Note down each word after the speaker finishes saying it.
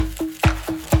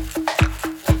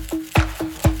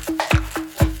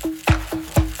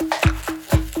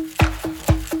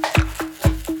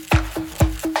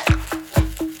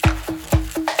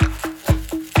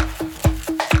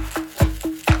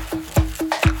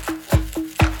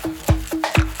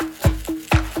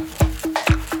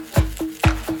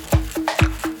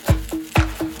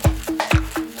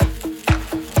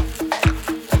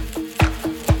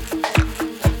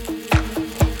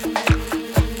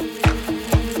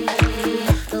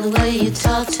The way you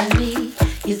talk to me,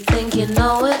 you think you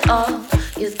know it all.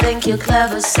 You think you're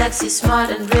clever, sexy, smart,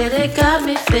 and really got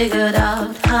me figured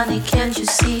out. Honey, can't you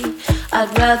see?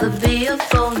 I'd rather be a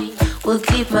phony. Will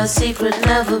keep my secret,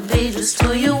 never be just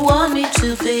who you want me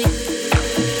to be.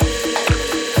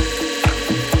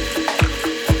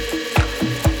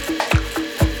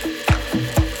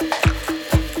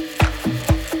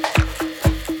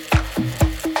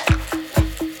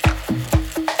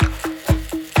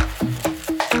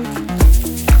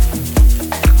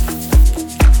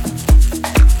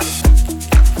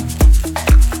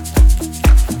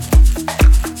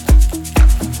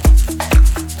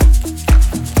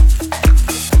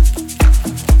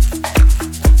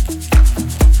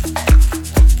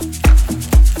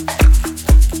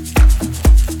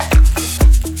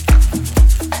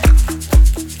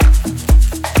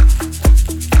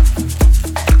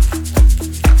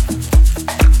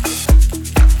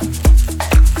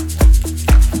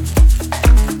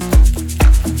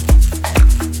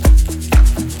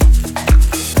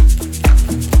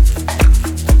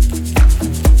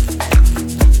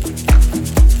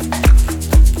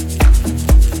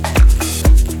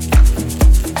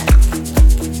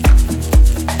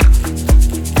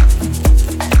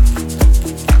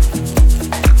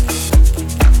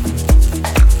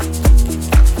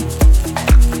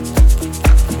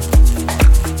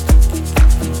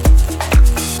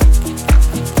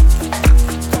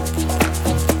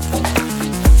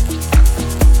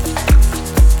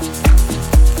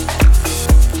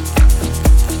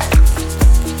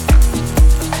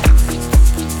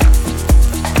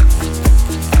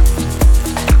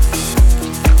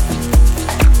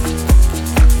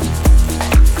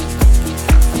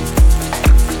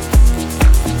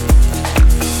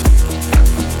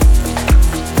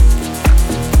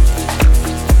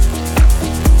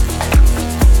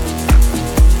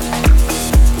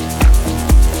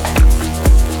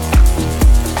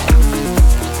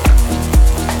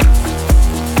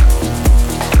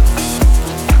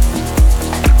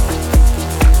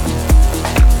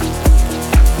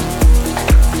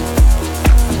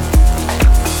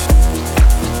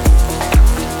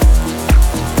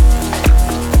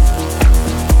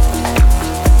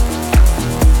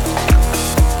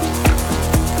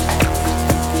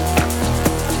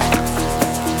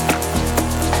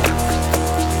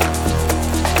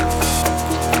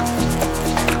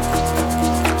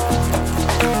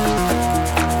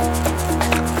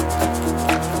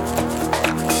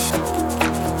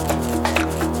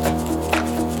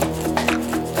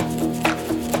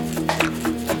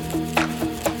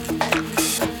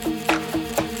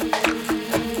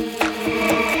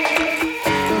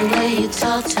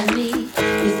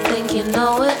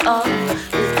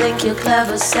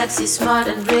 Sexy, smart,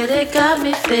 and really got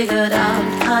me figured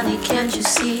out. Honey, can't you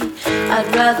see? I'd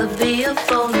rather be a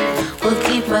phony. Will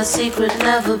keep my secret,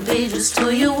 never be just who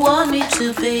you want me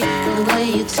to be. The way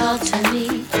you talk to me,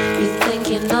 you think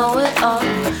you know it all.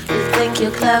 You think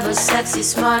you're clever, sexy,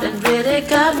 smart, and really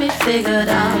got me figured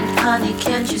out. Honey,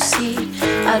 can't you see?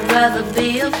 I'd rather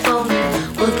be a phony.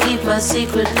 Will keep my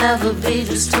secret, never be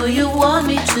just who you want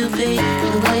me to be.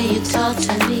 The way you talk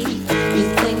to me, you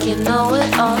think you know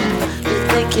it all.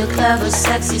 Think you're clever,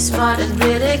 sexy, smart, and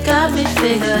really got me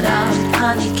figured out.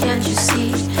 Honey, can't you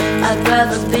see? I'd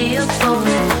rather be a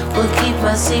phony. Will keep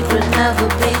my secret, never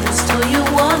be just who you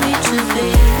want me to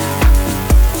be.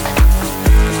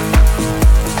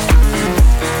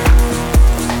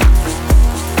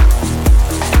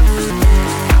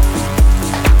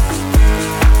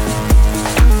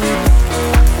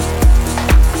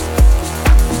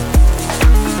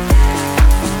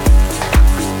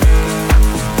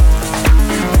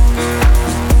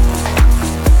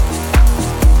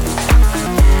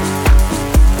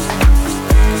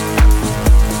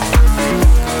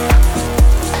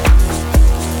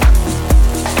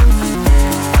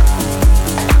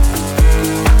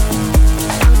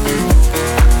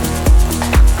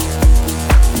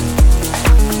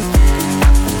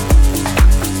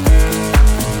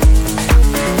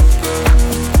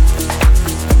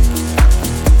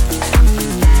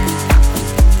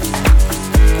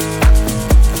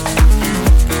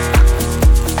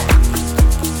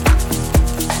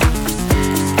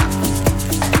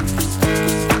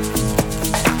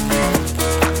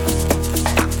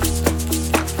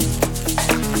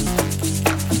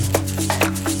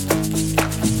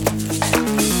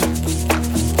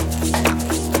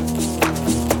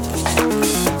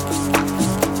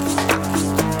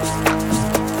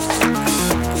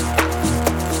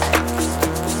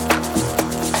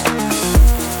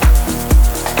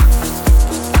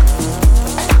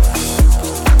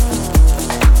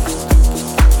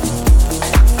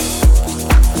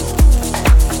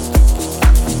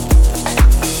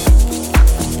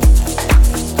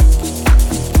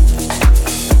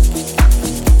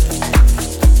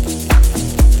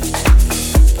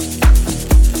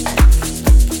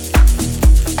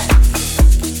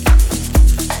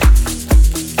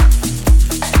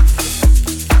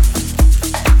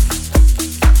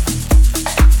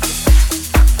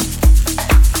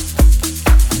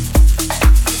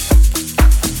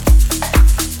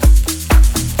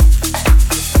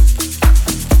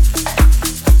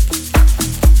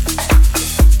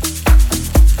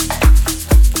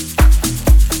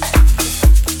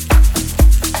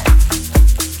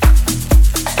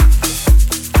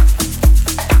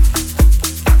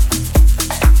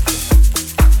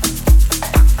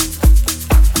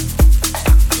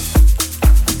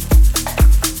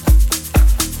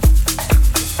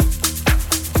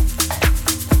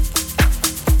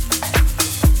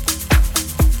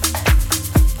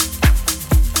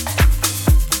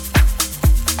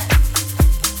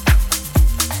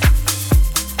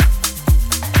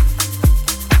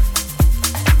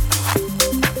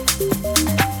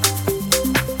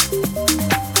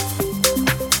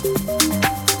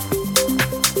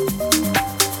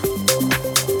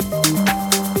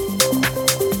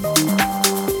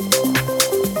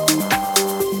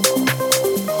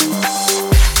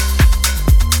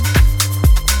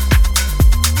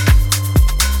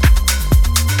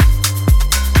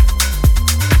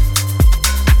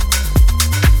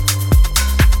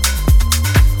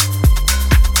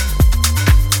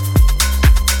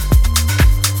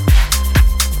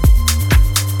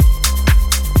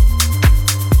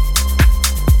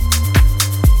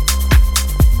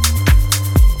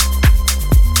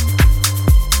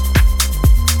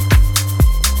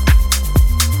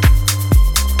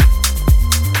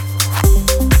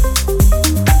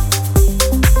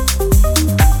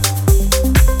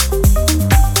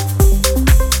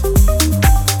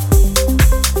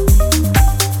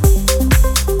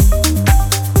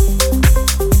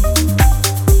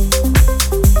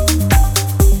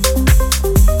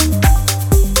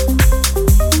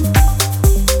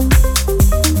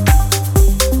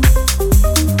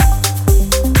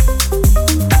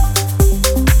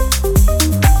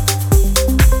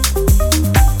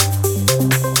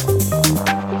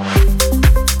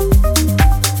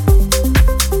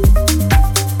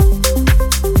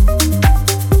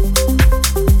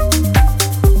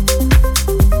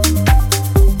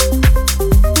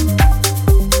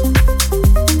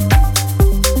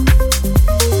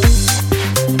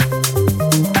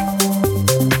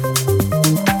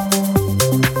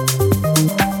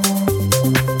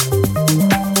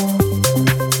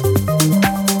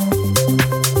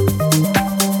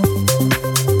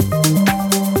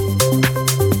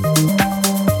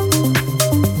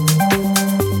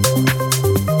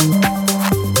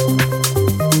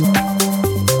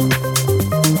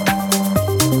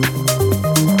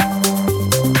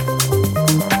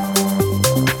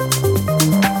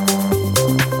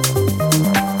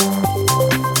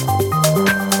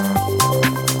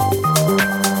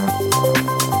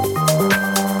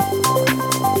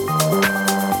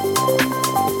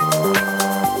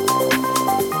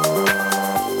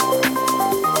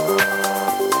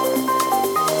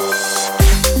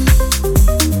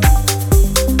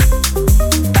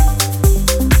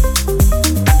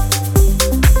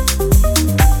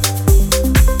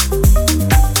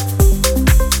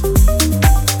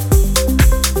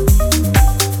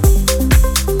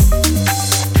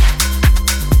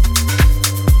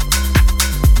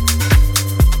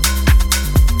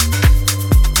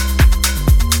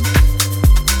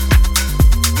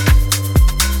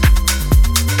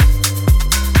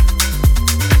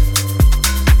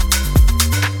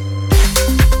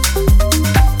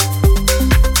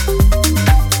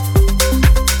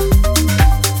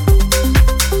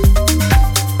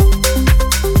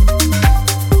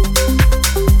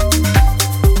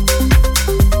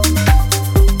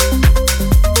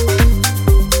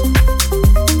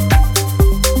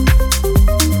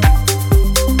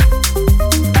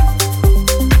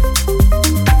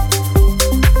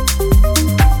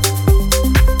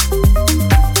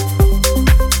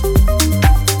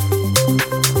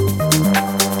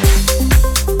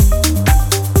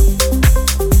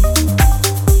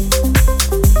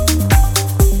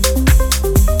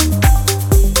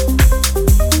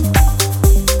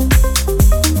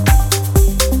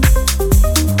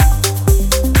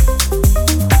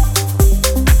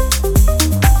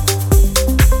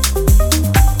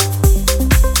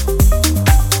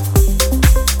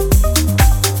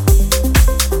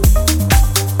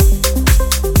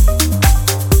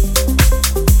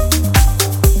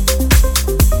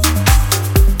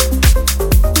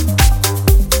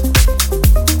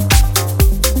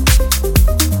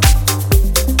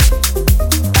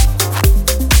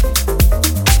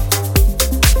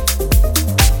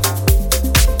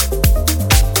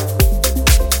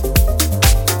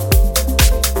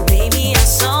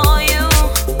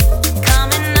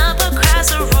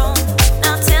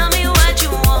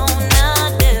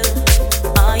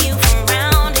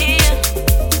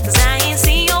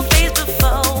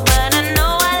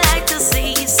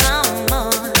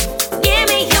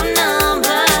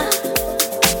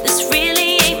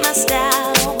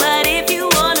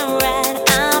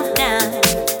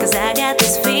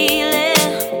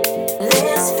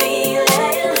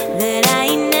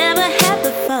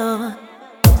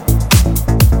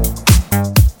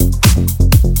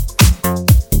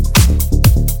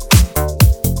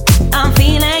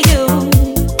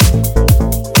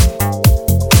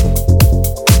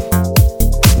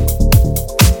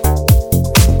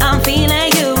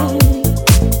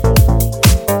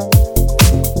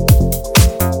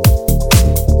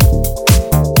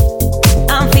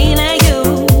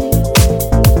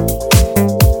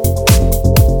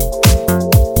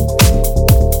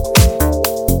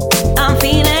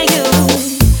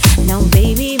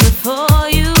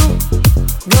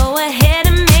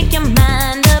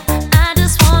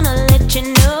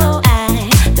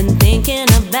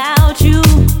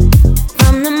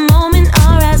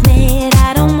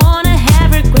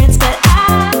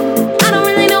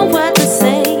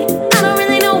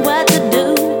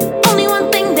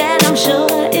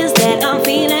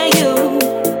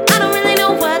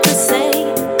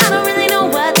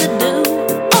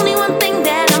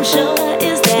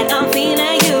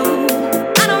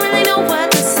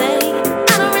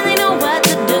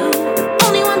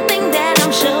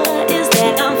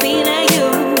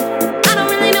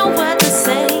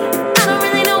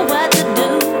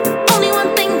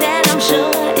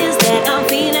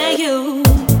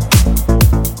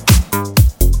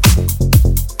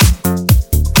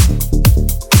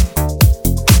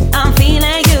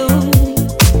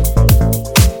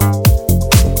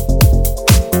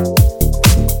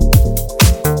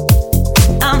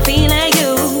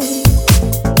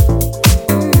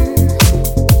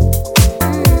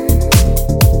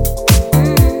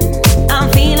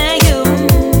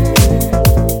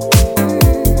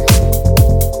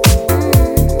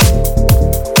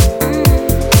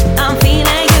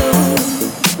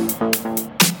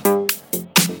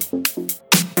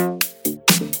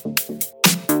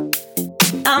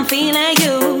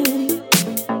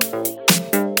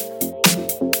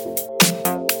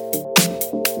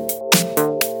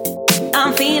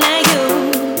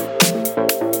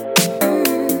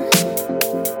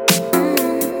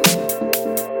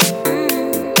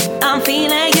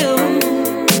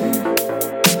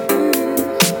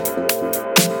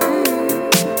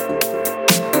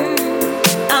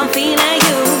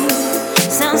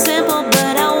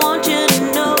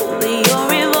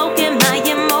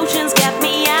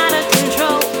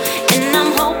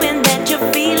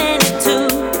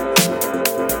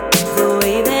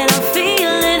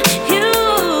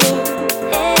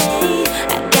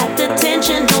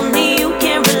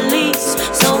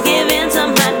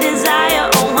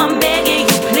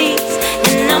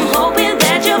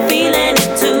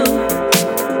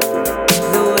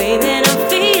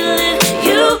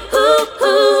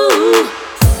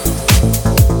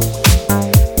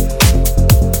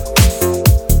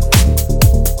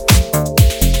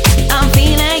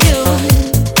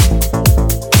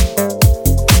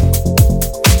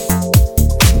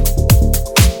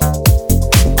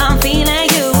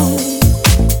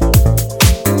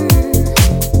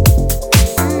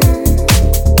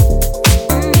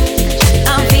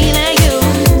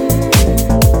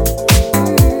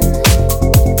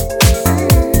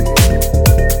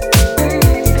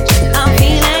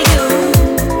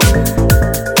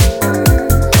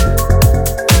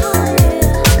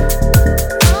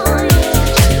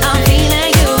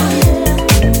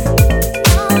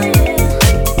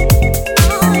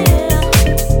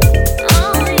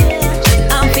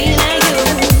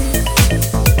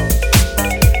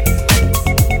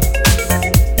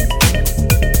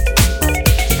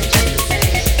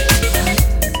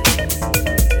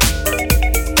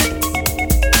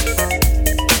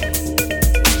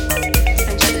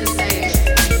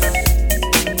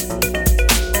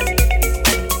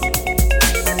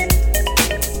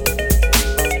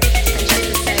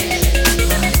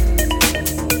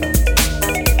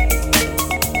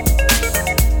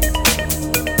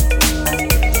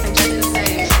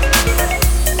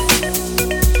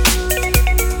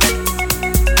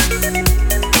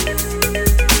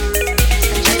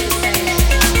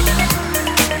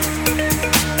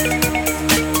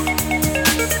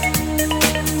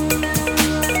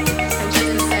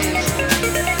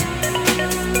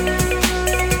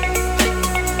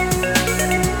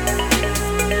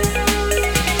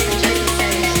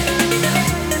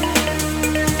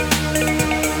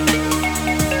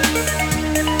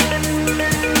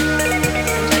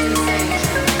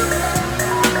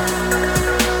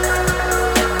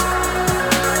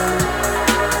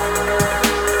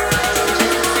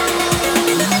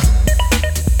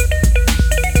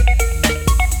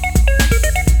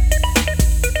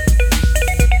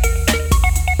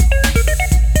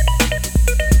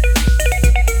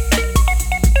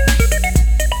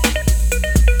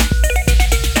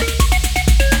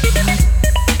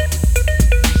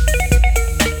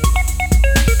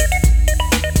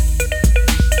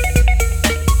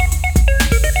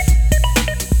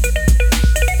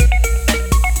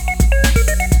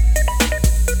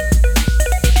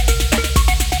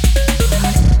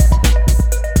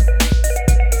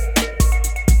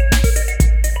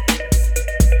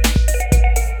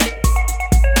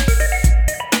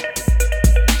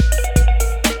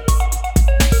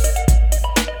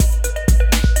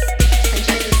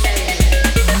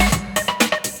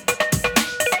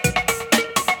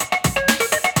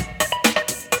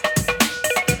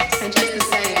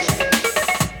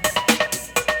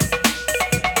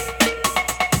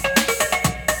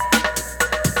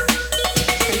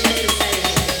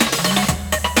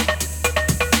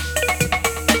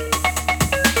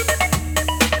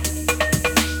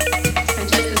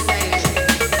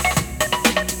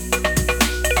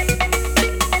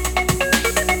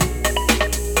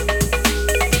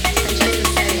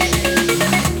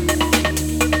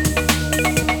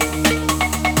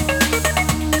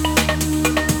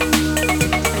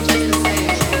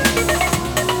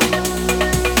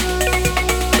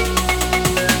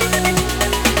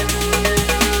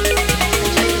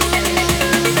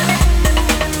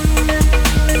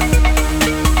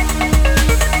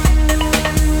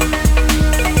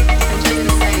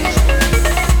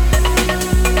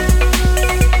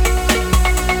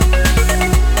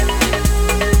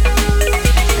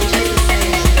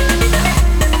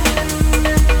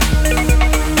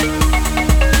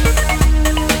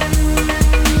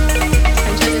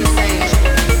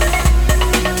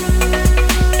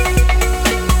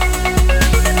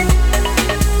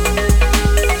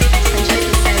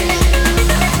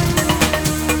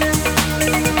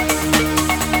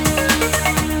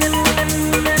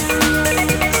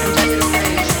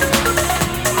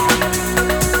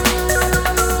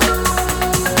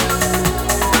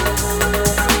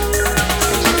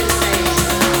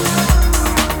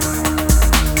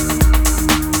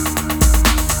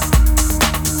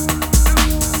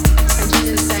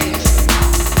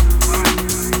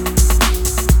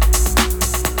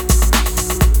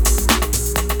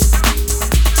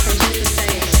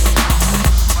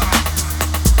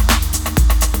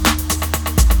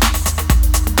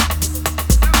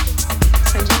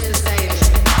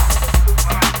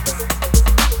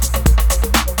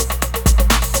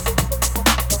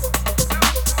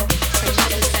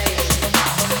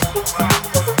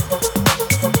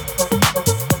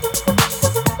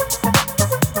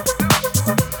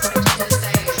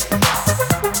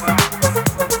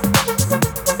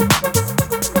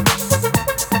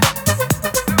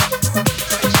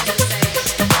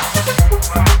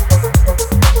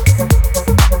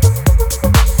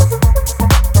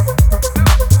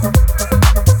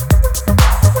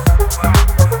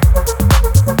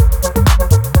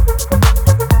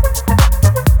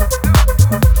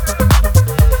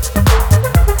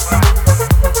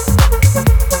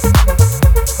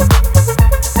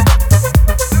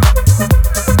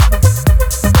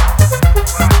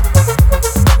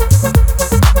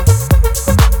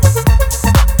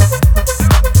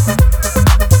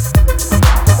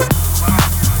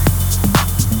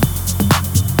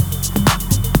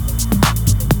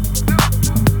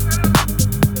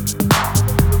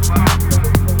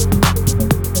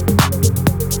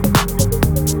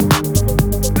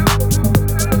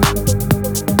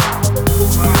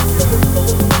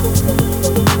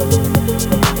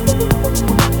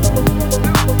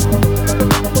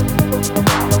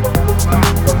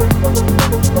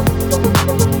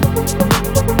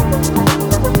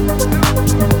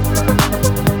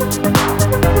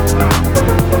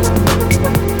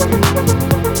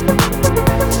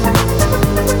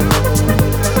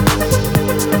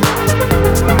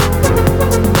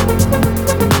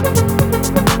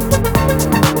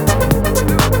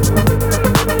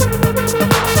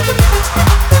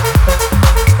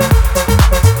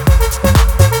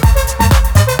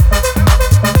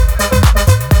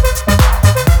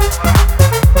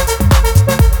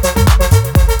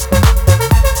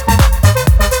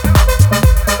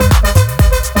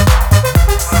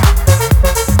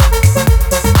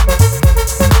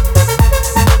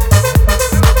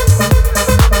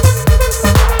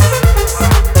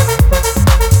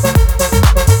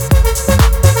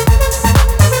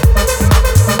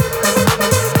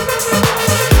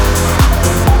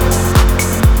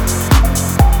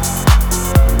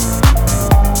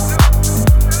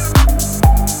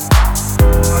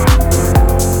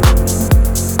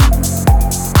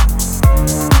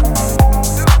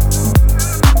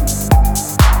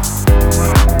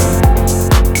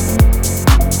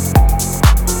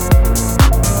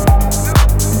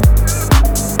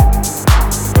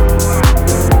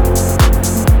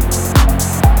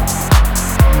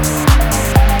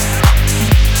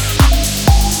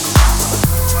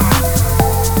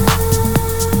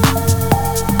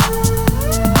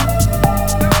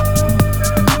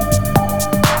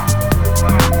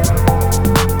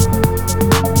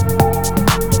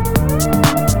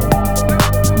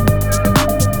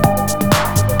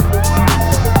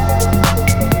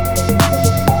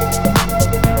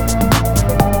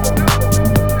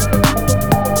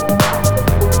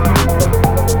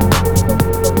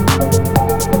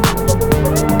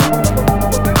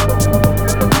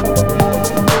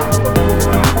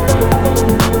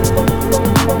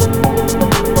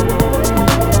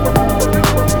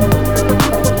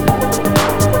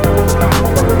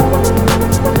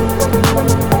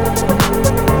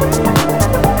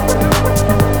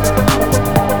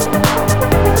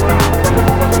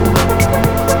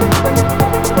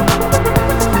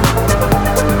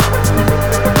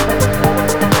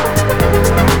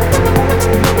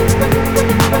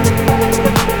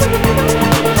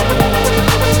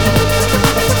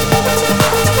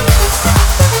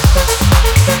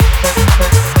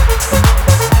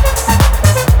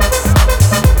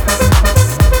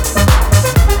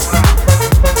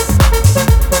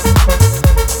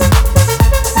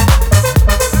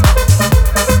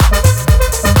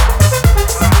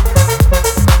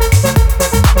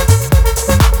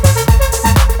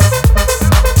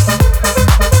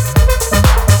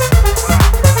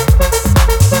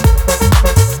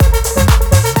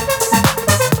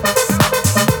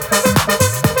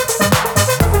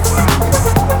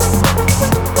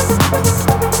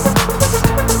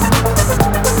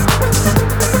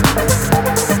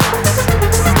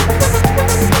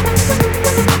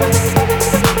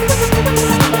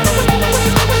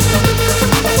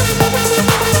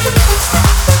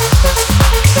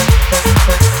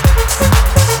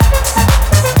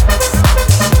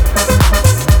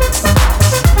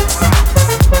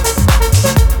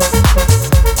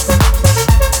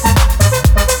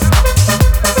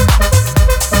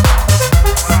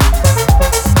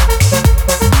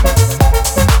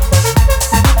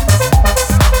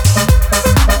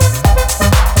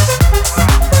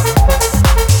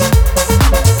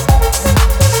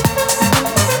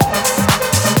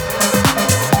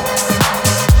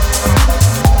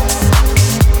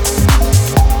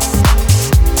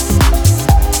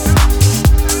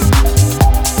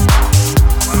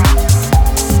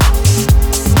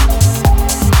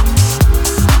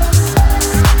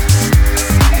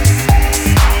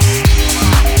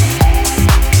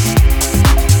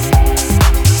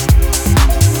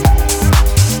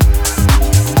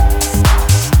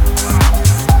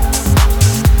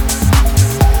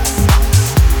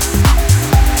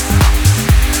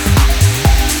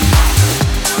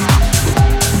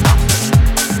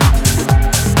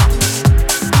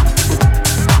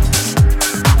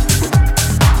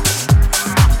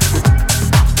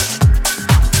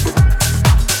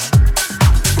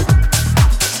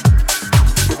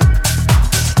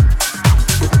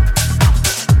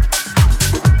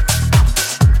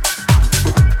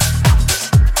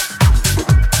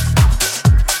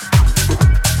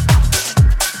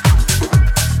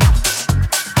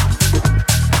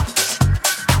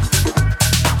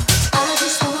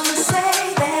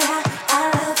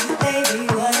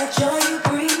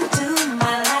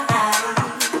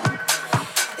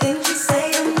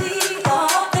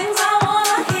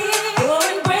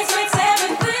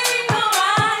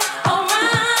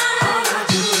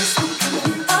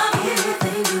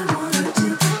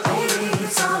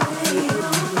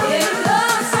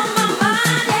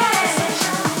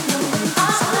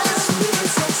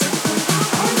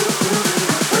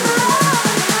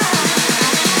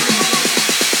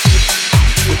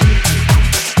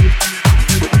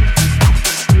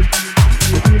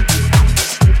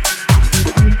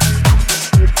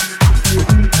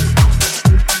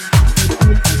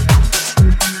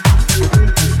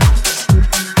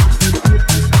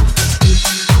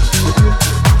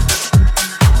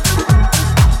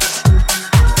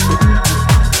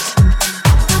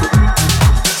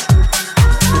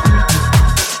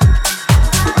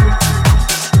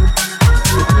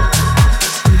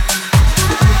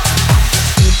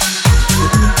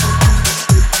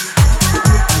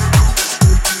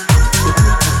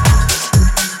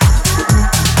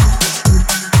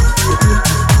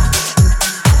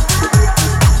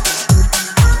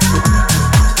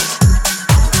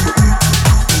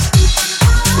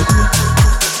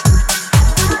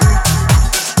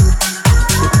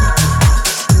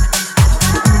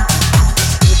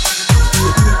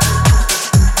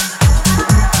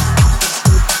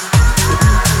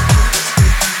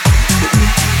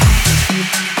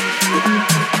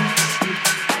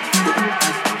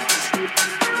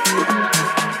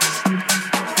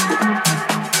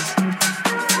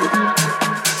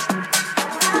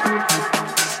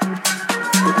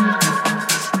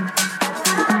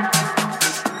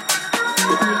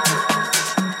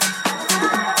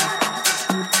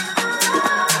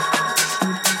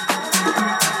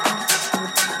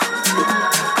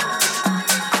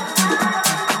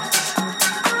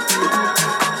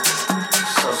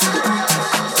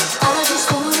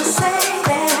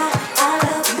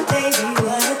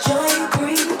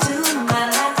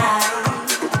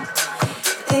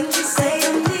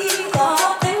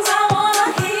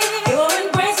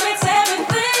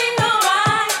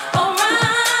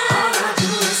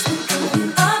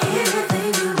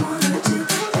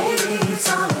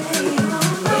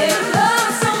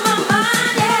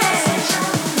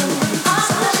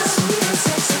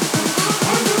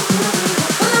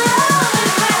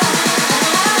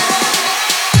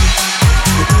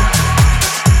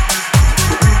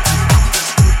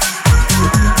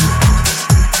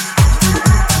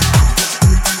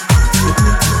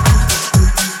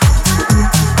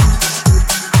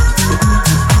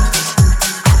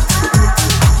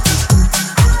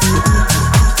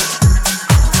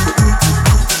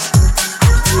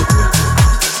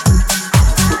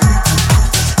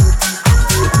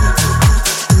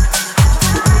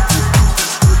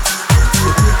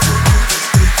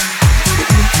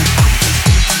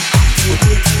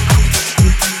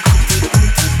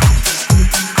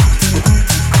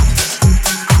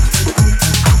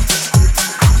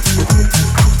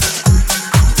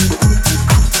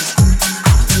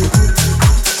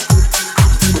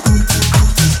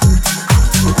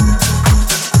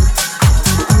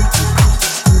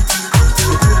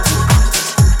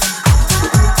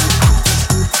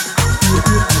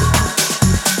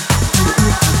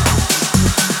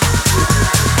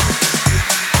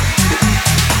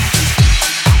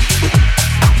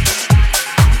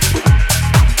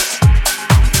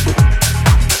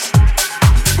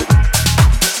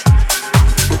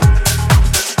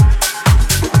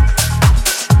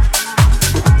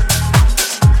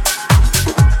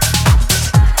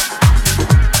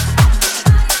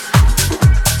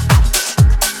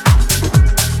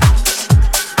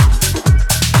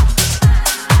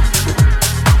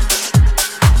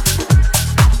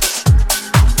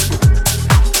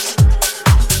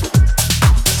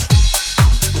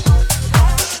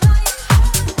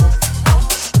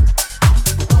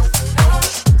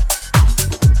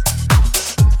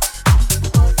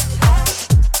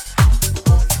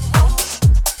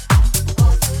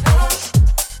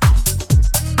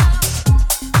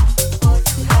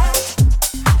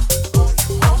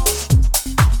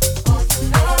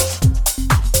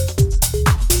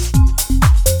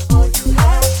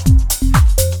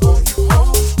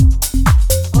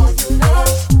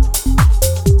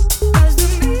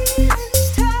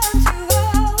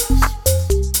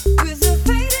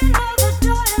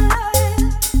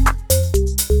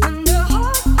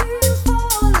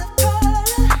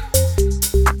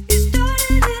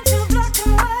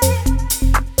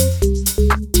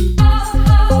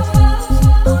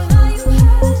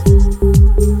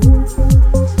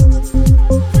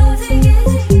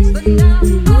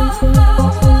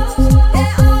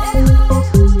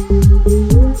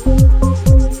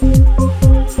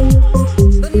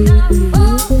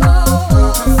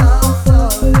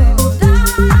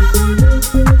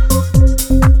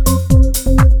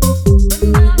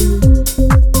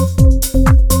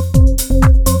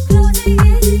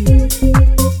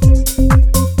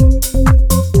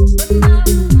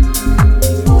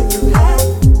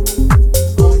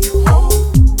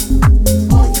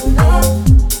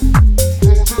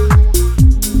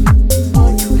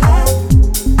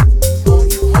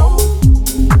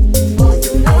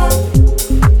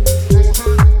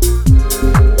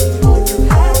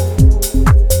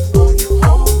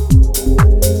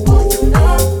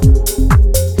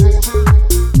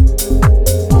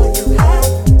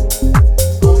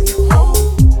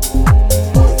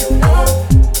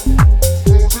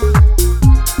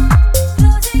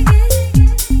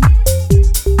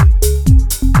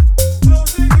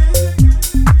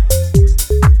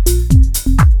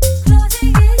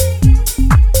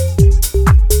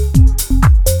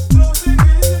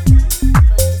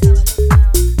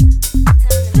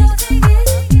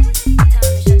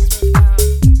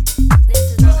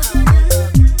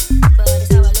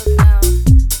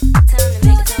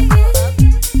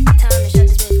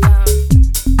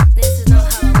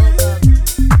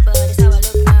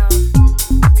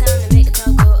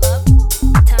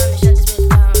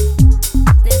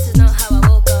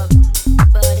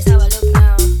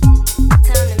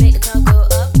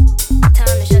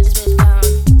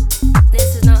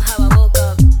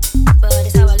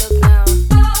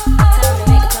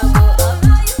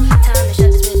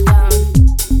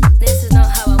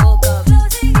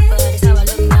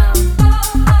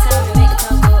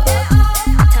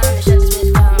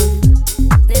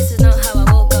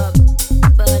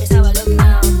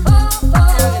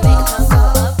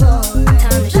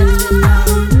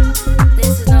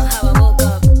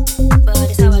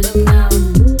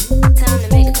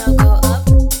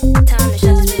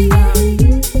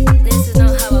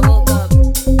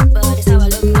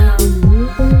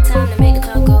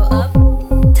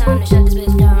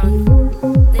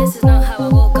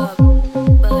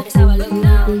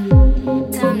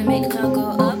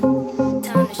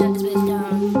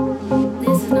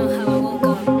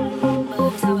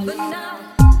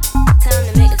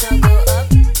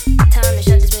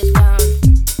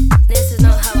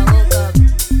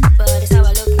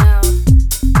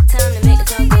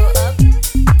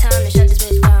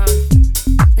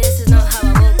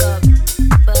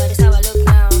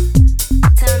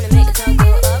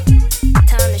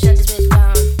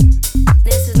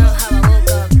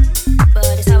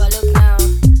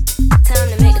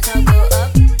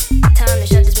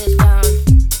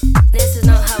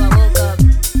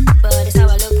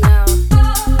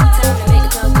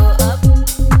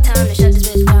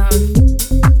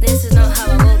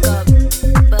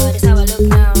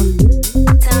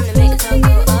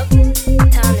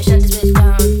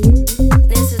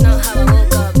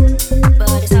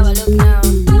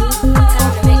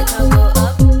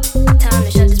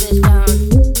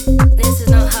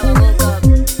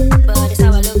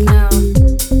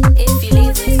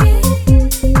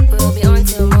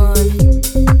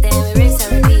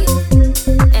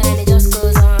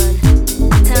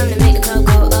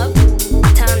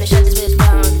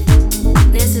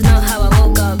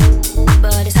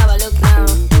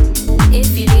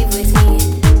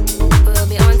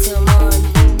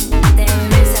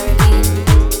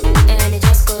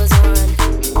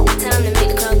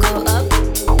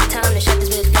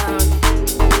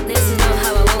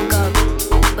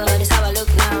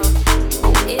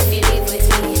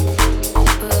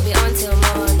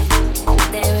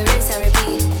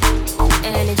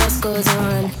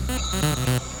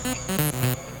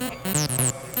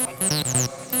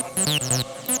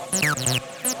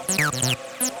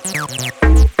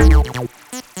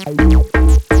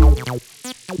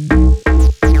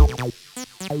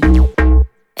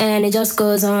 it just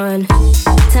goes on.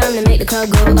 Time to make the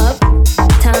crowd go up.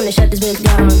 Time to shut this bitch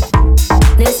down.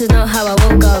 This is not how I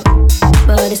woke up,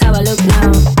 but it's how I look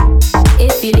now.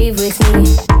 If you leave with me,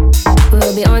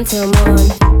 we'll be on till morn.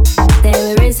 Then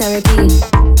we rinse and repeat,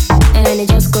 and it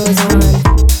just goes on.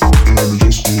 And it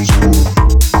just goes on.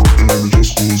 And it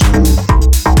just goes on.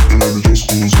 And it just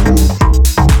goes on.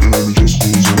 And it just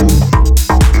goes on.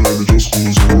 And it just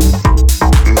goes on.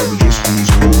 And it just goes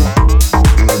on.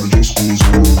 And it just goes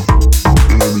on.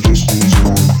 And it just goes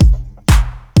on.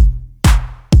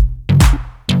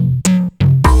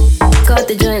 Got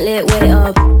the joint lit way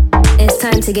up. It's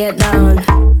time to get down.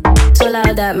 So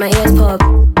loud that my ears pop.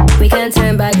 We can't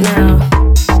turn back now.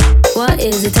 What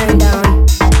is the turn down?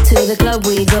 To the club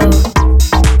we go.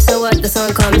 So what, the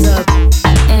song comes up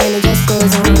and it just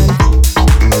goes on.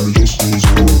 And it just goes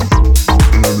on.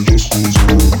 And it just goes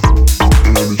on.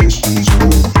 And it just goes on.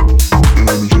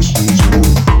 And it just goes on.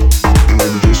 And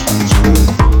it just goes on.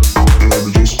 And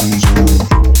it just goes on.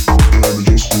 And it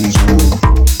just goes on.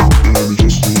 And it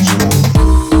just goes on.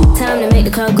 Time to make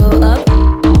the crowd go up.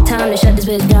 Time to shut this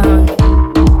bitch down.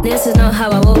 This is not how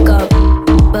I woke up,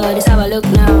 but it's how I look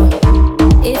now.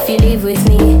 If you leave with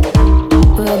me,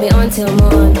 we'll be on till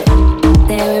morn.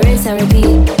 Then we rinse and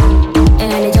repeat,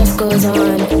 and it just goes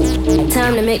on.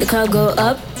 Time to make the crowd go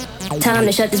up. Time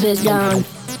to shut this bitch down.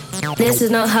 This is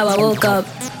not how I woke up,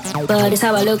 but it's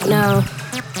how I look now.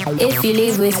 If you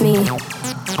leave with me,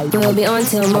 we'll be on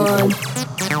till morn.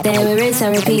 Then we rinse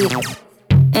and repeat,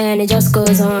 and it just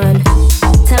goes on.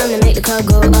 Time to make the crowd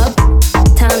go up.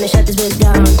 Time to shut this bitch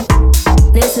down.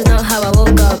 This is not how I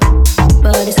woke up,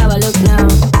 but it's how I look now.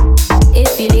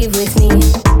 If you leave with me,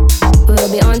 we'll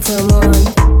be on till morn.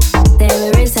 Then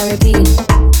we rinse and repeat,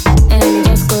 and it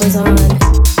just goes on.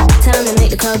 Time to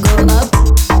make the crowd go up.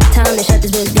 Time to shut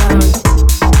this bitch down.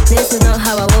 This is not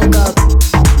how I woke up,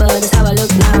 but it's how I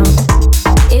look now.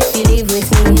 If you leave with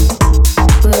me,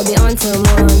 we'll be on till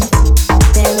morn.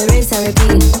 Then we rinse and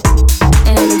repeat,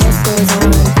 and it just goes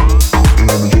on.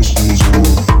 And it just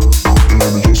goes on.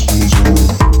 And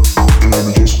it just goes on. And it just goes on. And it just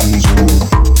goes on.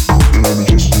 And it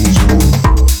just goes on.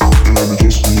 And it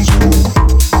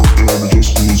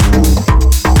just goes on. And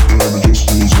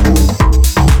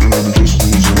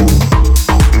it just goes on. And it just goes on. And it just goes on. And it just goes on. And it just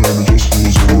goes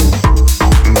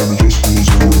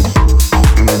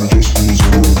on.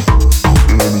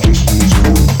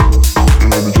 And it just goes on. And it just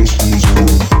goes on.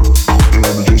 And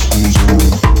it just goes on. And it just goes on.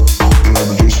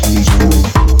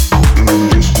 And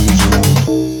it just goes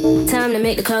on. Time to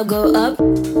make the crowd go up.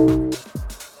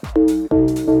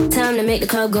 Time to make the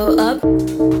crowd go up.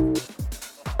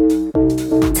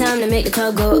 Time to make the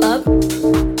crowd go up.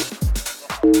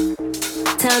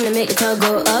 Time to make the crowd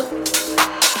go up.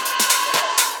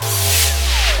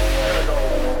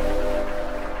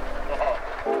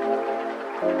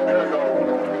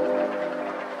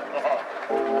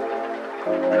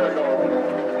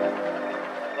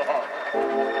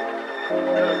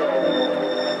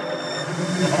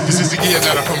 This is the year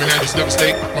that I come in and just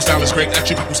devastate. My style is great,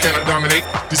 attributes cannot dominate.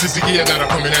 This is the year that I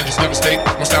come in and just devastate.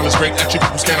 My style is great,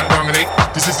 attributes cannot dominate.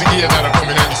 This is the year that I come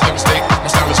in and just devastate. My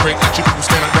style is great, attributes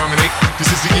cannot dominate.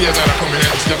 This is the year that I come in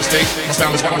and just devastate. My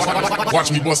style is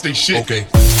watch me bust they shit. Okay.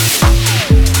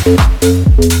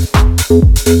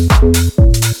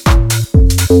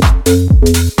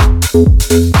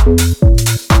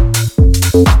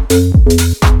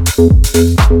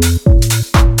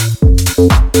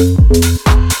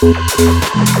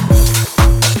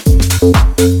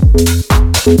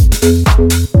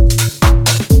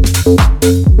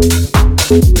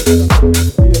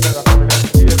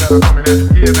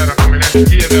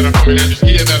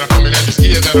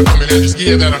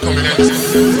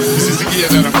 This is the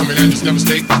year that I come in and just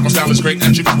devastate. My style is great,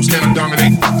 attributes cannot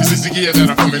dominate. This is the year that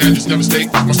I come in and just devastate.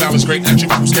 My style is great,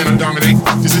 attributes cannot dominate.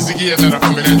 This is the year that I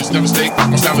come in and just devastate.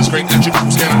 My style is great,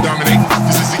 attributes cannot dominate.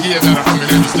 This is the year that I come in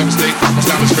and just devastate. My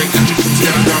style is great,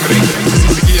 attributes cannot dominate. This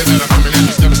is the year that I come in and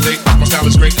just devastate. My style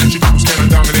is great, attributes cannot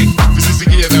dominate. This is the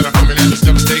year that I come in and just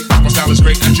devastate. My style is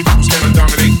great, attributes cannot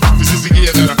dominate. This is the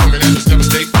year that I come in and just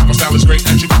devastate. My style is great,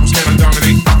 attributes cannot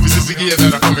dominate. This is the year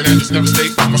that I come in and just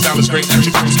devastate. My style is great,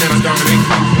 attributes cannot dominate.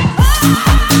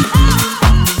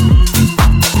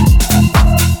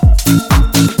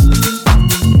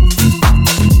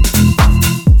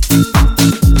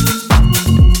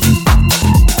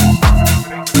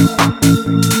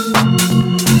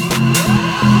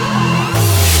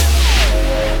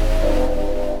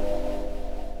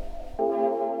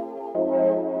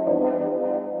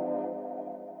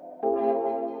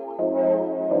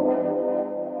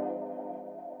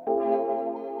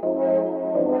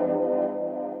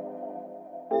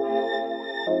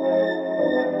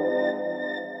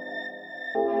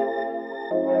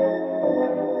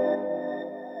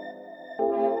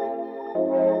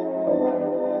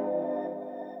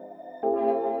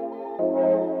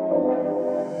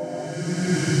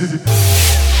 This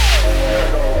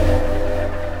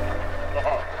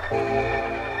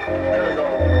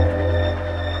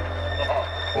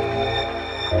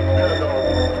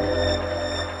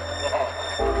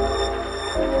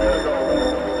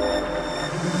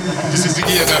is the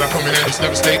year that I come in and just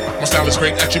devastate. My style is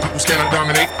great, actually people cannot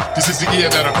dominate. This is the year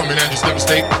that I come in and just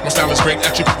devastate. My style is great,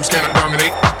 actually people cannot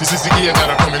dominate. This is the year that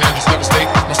I come in and just devastate.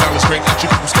 My style is great, actually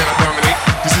people cannot dominate.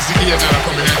 This is the year that I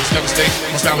come in and just devastate.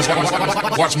 My style is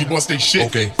watch me bust they shit.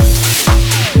 Okay.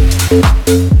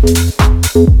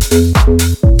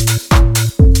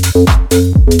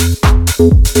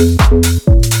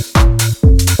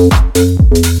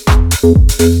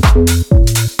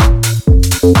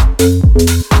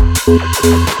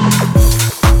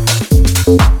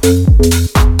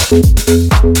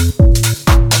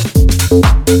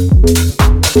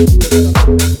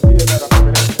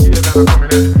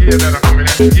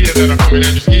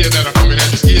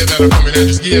 This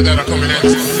is the year that I come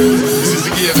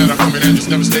in and just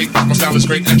devastate. My style is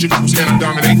great, actually people cannot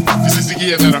dominate. This is the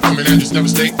year that I come in and just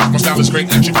devastate. My style is great,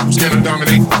 actually people cannot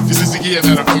dominate. This is the year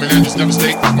that I come in and just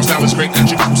devastate. My style is great,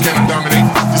 actually people cannot dominate.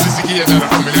 This is the year that I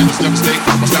come in and just devastate.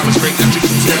 My style is great, actually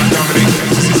people cannot dominate.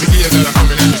 This is the year that I come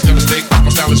in and just devastate.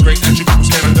 My style is great, actually people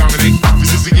cannot dominate.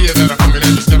 This is the year that I come in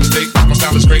and just devastate. My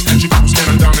style is great, actually people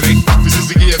cannot dominate. This is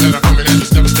the year that I come in and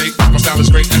just devastate. My style is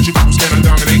great, actually people cannot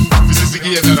dominate. This is the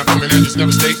year that I come in and just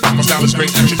devastate. My style is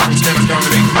great, actually people cannot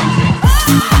dominate.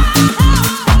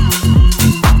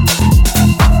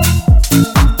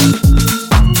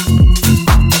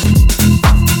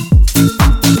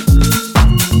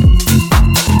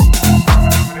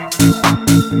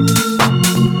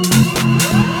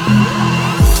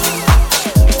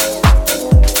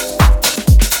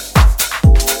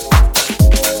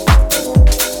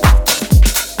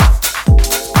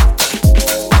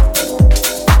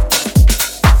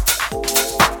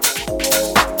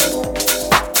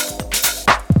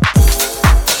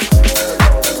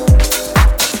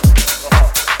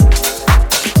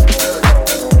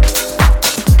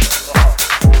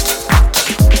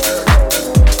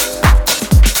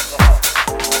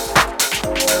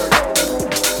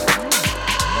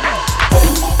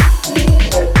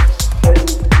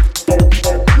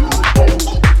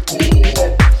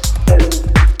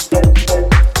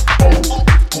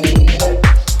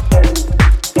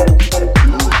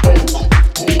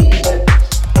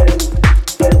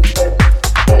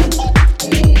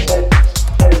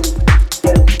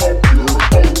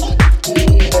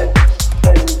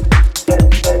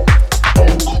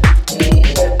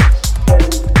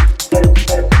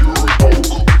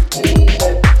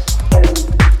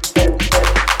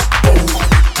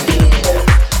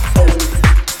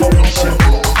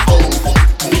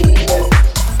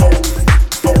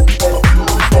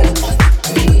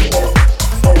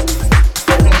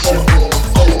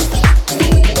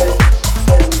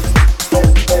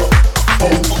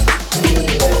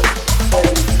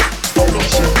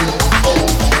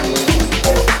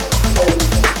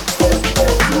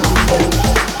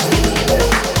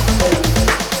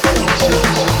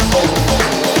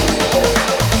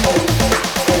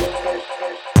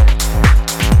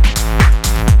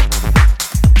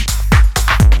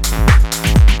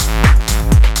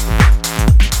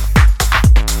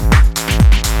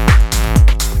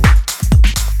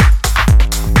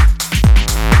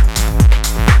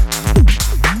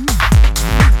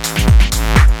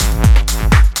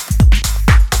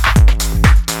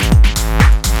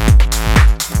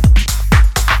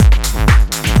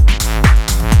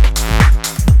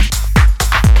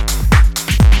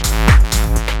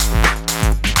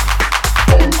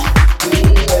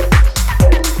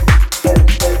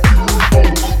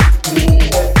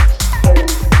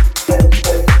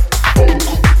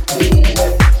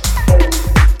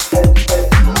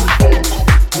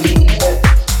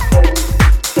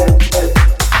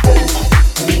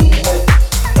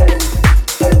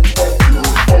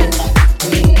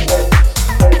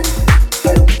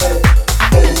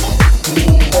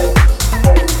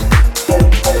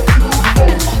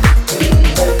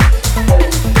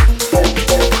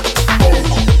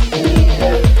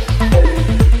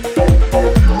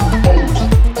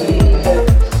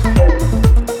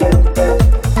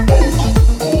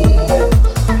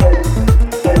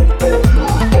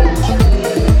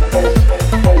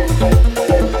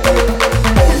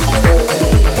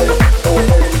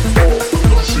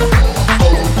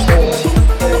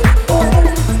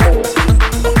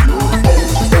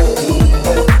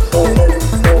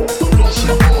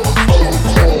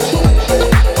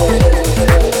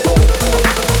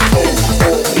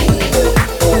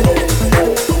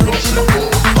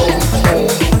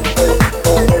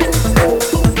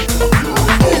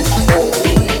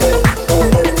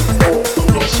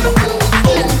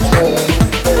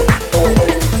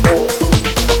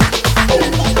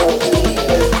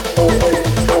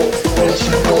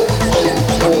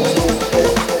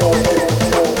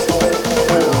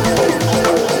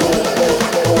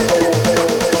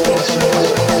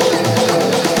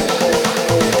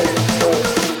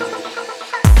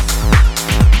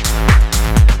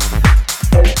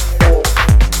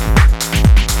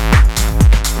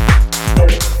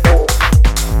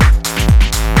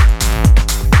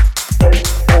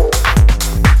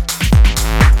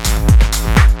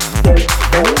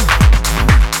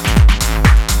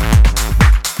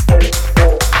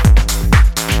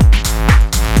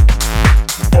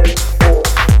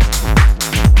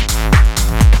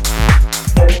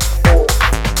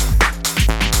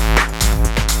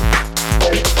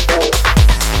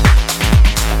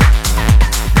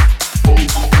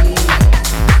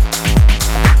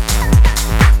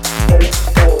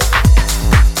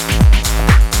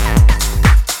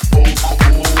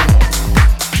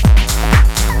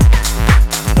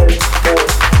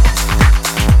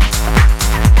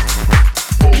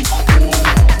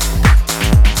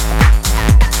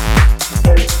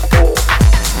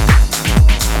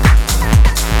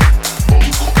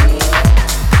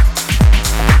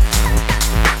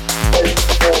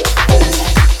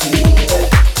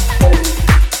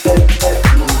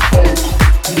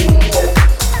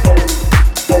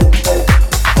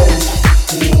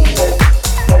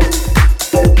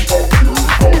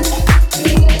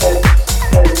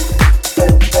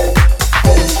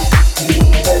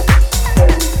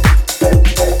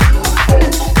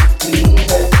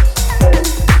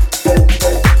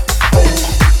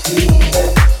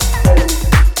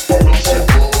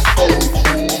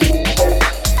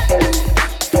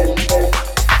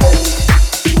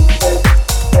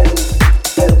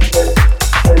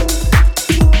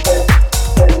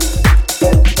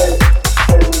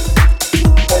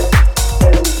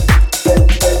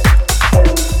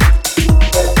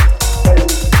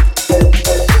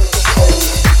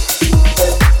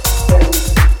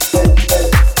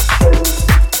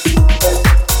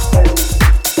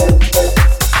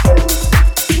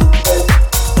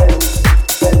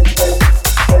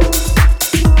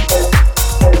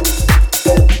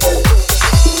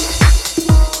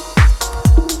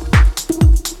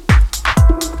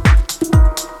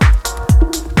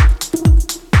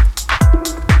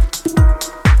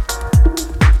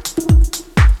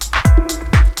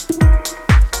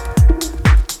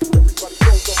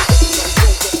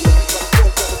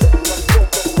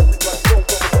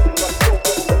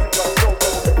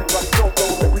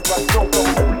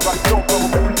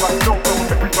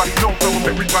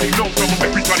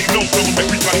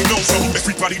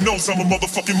 Everybody knows I'm a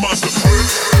motherfucking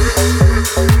monster.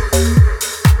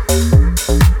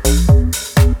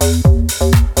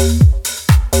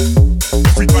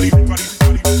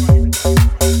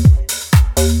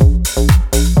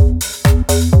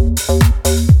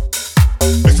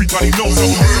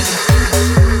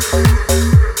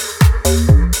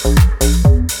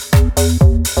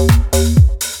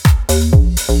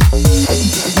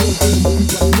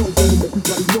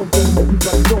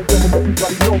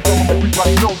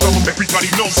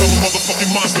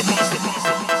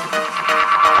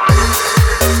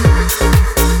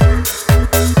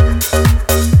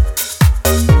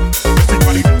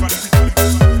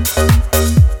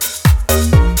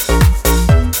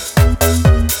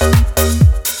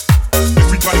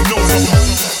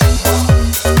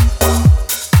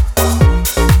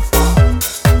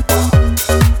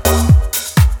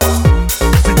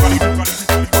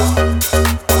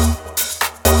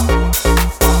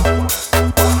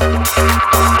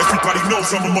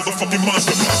 I'm a motherfucking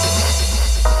monster.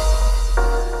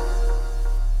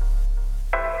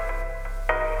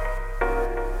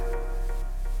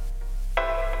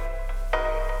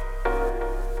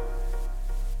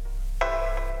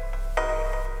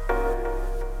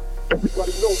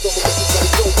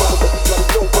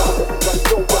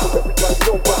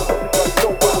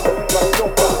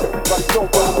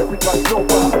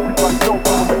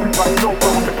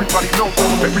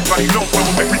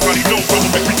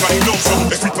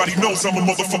 Everybody knows I'm a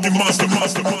motherfucking monster.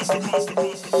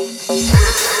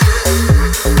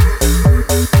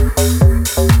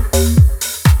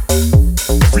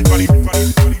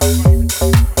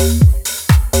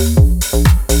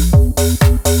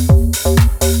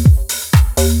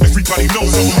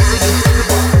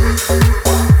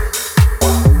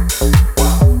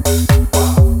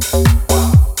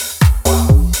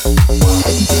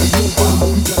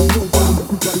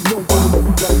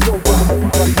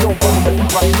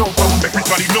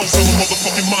 Everybody knows I'm a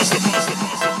motherfucking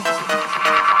monster.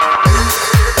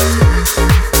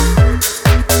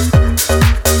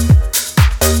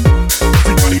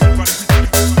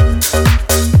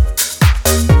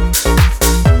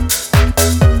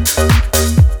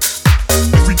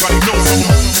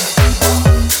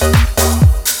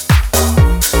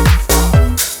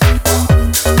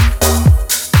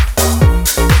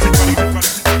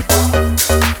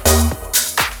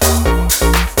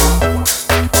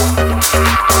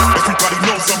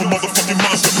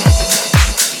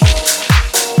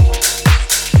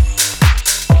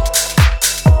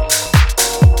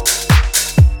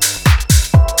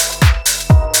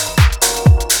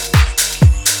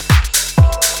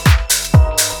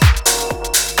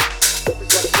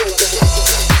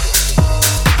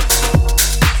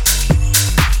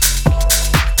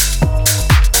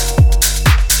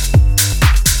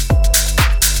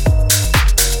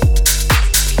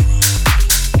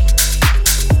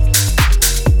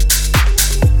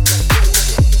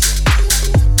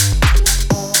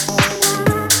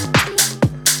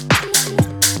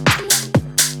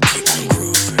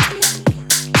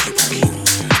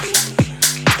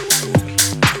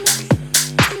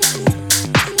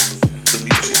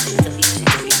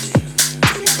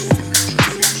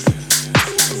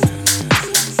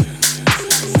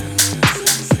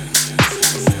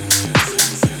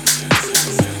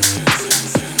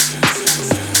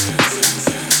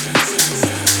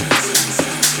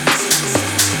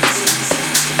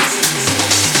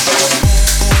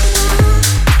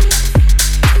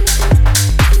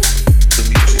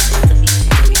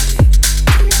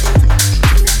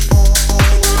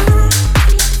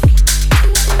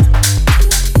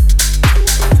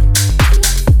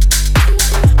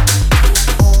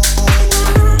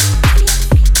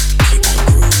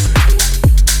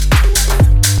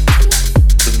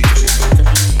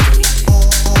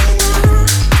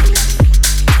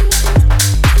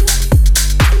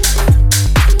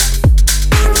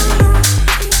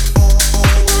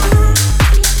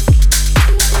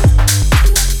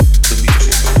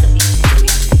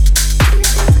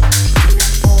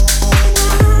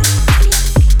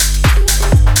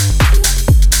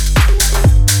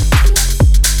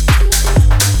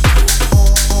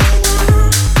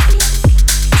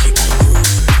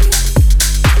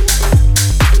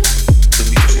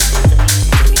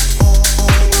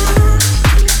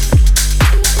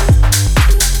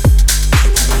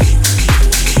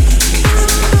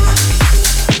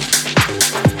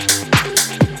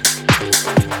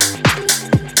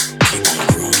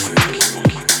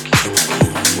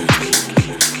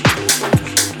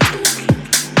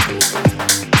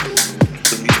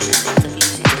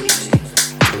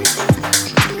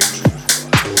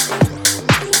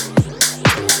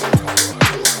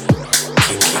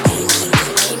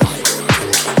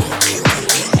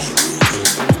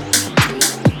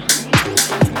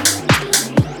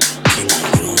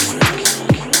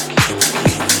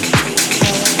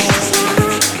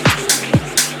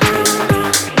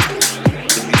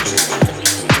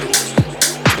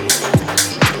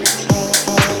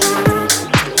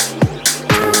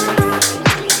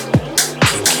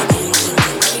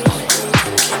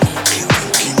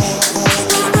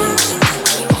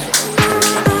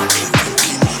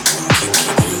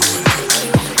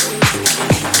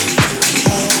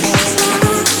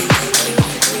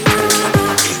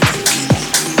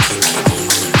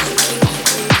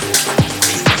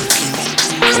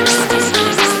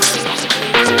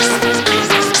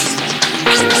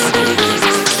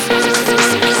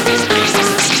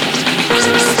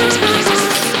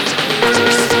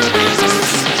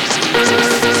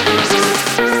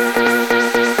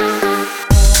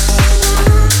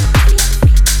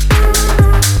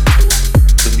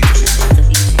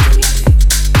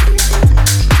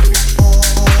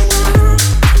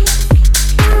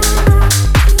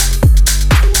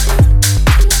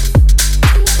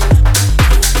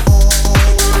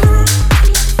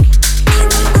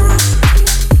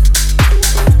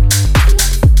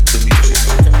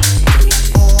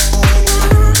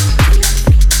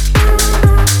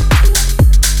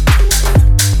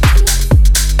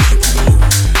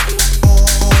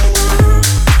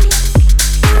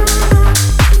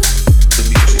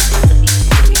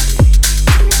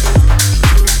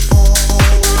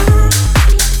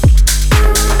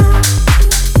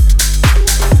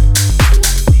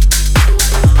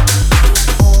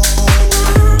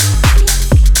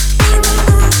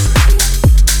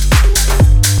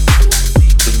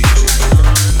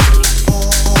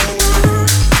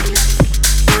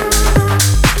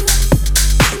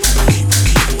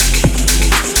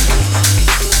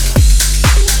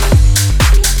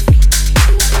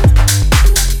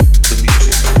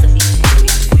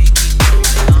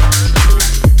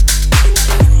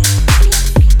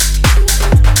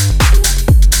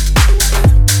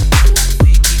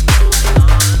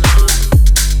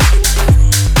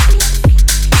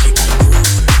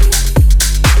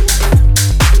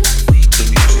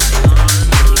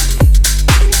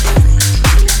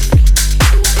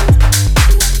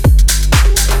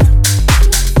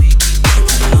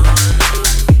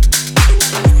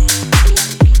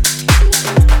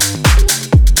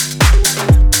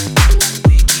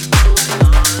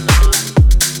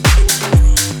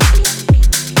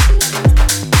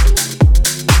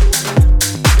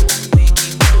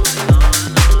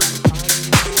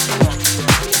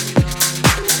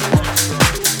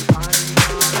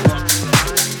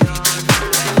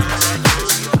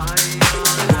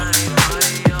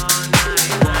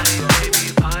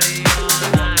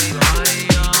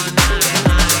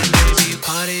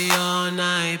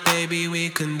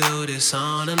 can do this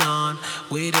on and on.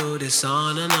 We do this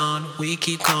on and on. We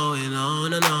keep going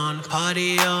on and on.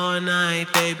 Party all night,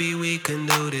 baby, we can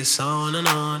do this on and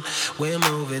on. We're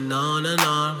moving on and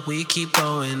on. We keep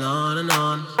going on and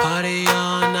on. Party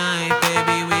all night,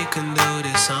 baby, we can do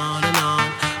this on and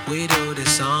on. We do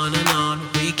this on and on.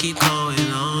 We keep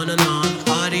going on and on.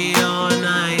 Party all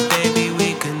night, baby,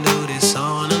 we can do this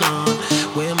on and on.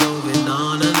 We're moving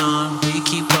on and on. We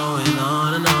keep going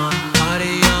on and on.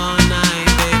 Party all night,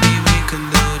 baby, we can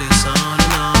do this on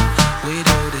and on. We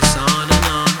do this on and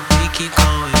on. We keep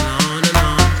going on and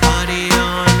on. Party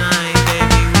all night,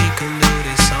 baby, we can do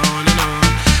this on and on.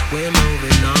 We're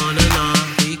moving on and on.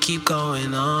 We keep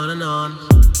going on and on.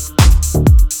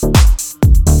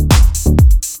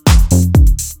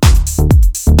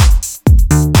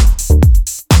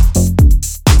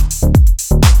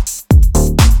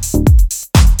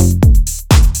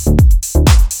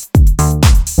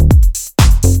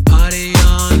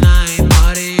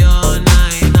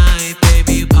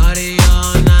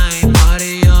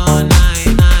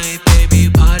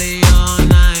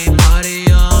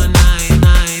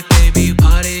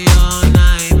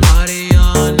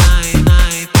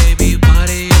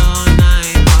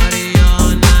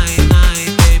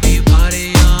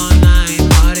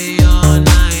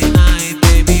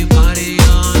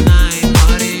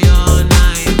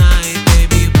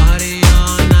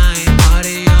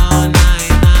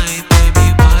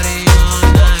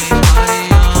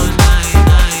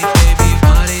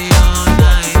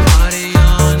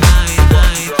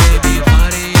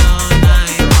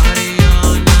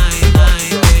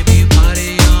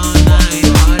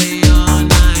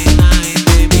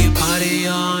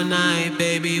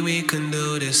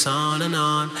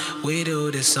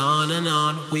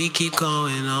 Keep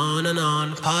going on and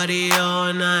on. Party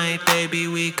all night, baby,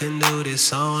 we can do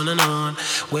this on and on.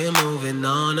 We're moving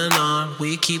on and on.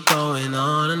 We keep going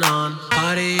on and on.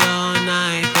 Party all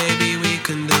night, baby, we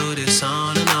can do this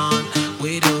on and on.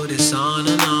 We do this on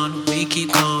and on. We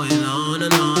keep going on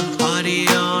and on. Party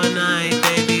all night,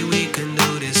 baby, we can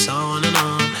do this on and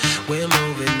on. We're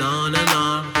moving on and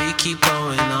on. We keep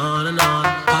going on and on.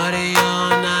 Party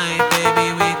all night,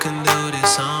 baby, we can do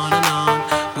this on and on.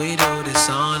 We do this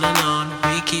on and on.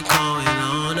 We keep going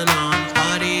on and on.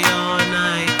 Party all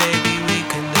night, baby, we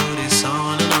can do this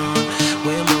on and on.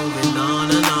 We're moving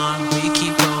on and on. We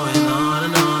keep going on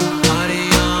and on. Party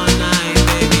all night,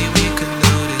 baby, we can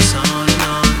do this on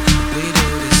and on. We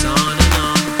do this on and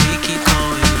on. We keep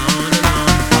going on and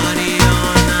on. Party all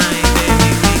night,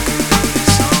 baby, we can do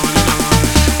this on and on.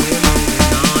 We're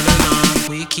moving on and on.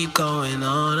 We keep going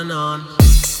on and on.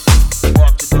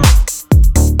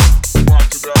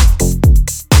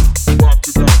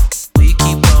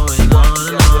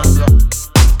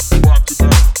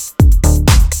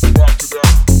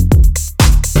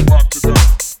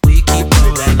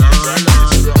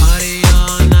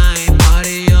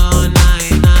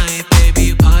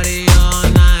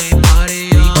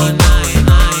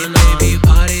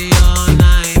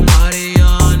 Party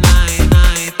all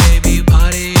night, baby,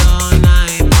 party all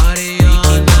night, party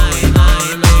all night.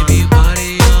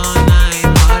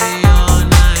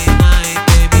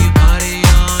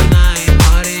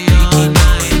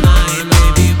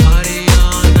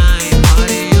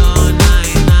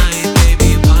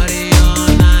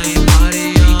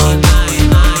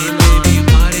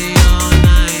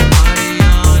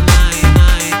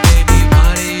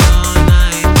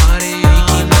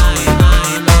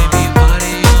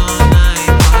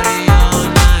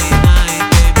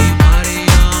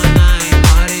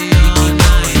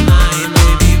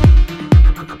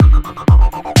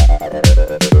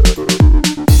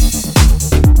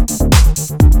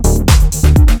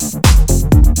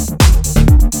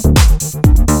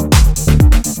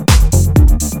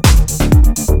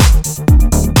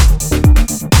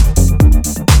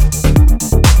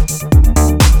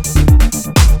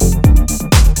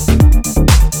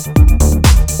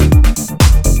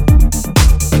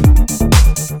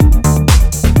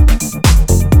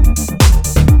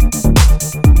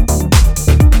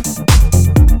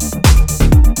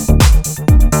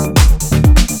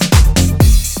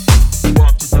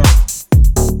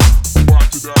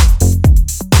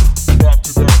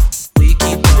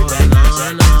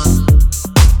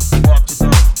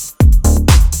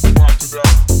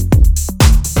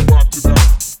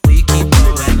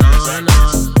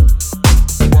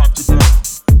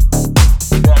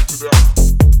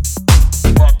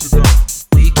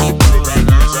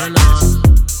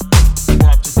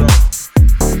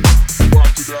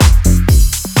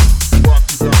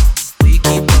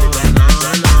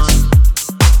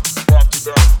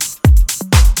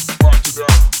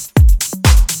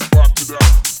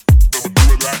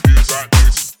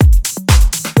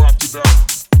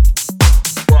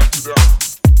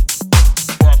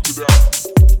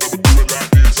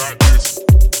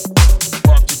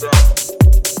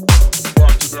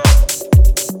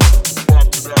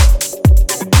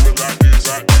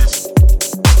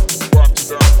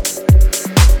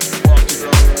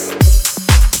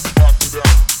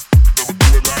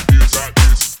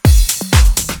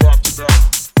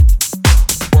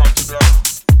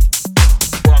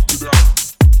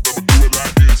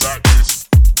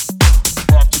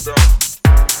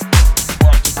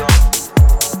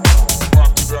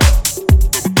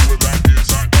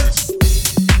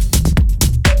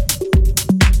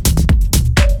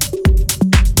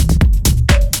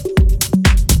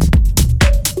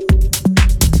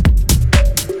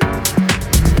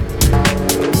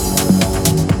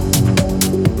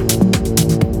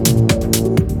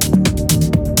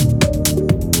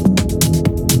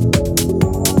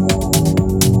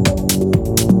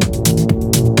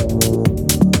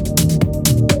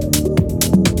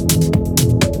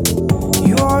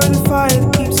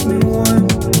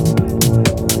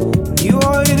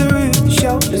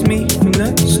 shelters me from the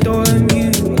storm.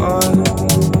 You are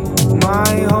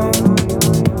my home.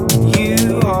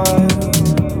 You are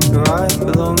where I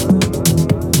belong.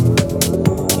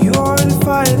 You are the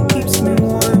fire that keeps me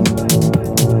warm.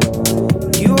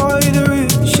 You are the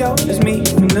roof that shelters me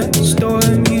from the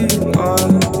storm. You